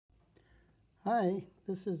Hi,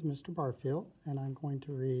 this is Mr. Barfield, and I'm going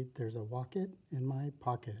to read There's a Wocket in My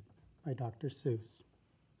Pocket by Dr. Seuss.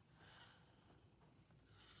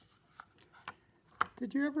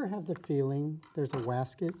 Did you ever have the feeling there's a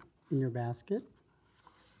wasket in your basket?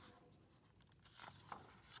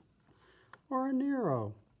 Or a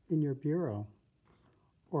Nero in your bureau?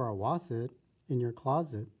 Or a wasset in your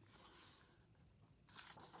closet?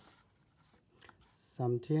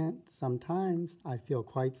 Sometimes I feel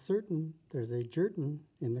quite certain there's a jertin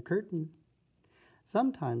in the curtain.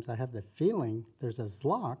 Sometimes I have the feeling there's a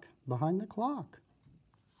zlock behind the clock.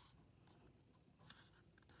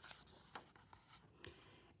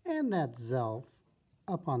 And that Zelf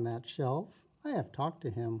up on that shelf, I have talked to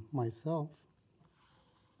him myself.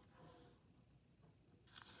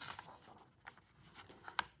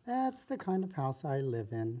 That's the kind of house I live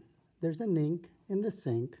in. There's a nink in the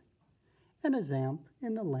sink and a zamp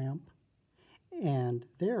in the lamp, and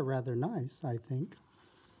they're rather nice, I think.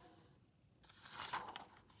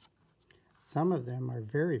 Some of them are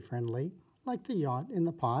very friendly, like the yacht in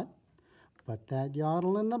the pot, but that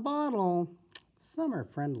yodel in the bottle, some are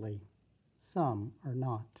friendly, some are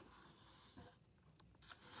not.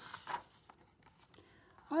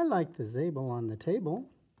 I like the Zabel on the table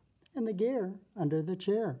and the Gare under the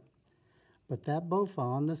chair, but that Bofa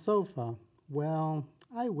on the sofa, well,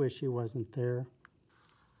 I wish he wasn't there.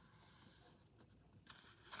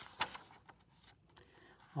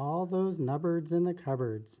 All those nubbards in the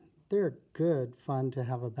cupboards, they're good fun to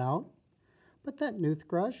have about, but that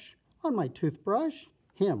noothbrush on my toothbrush,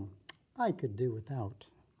 him I could do without.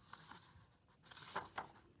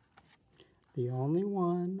 The only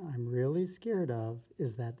one I'm really scared of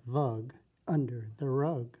is that Vug under the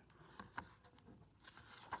rug.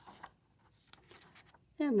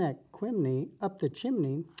 And that Quimney up the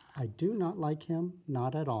chimney, I do not like him,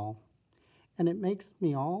 not at all. And it makes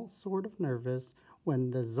me all sort of nervous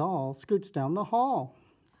when the Zal scoots down the hall.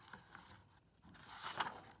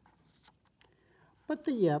 But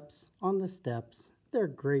the Yeps on the steps, they're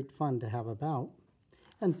great fun to have about.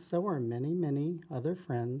 And so are many, many other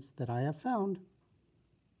friends that I have found.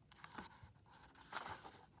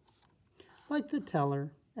 Like the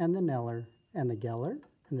Teller and the Neller and the Geller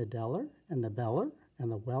and the Deller and the Beller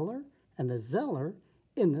and the Weller and the Zeller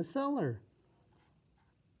in the cellar.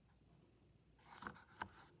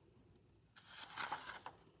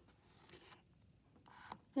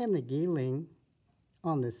 And the Geeling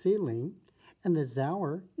on the ceiling and the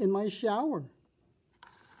Zower in my shower.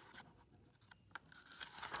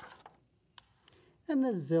 And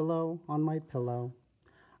the Zillow on my pillow.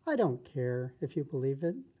 I don't care if you believe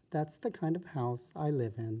it. That's the kind of house I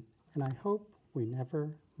live in, and I hope we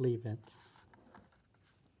never leave it.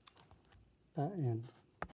 The end.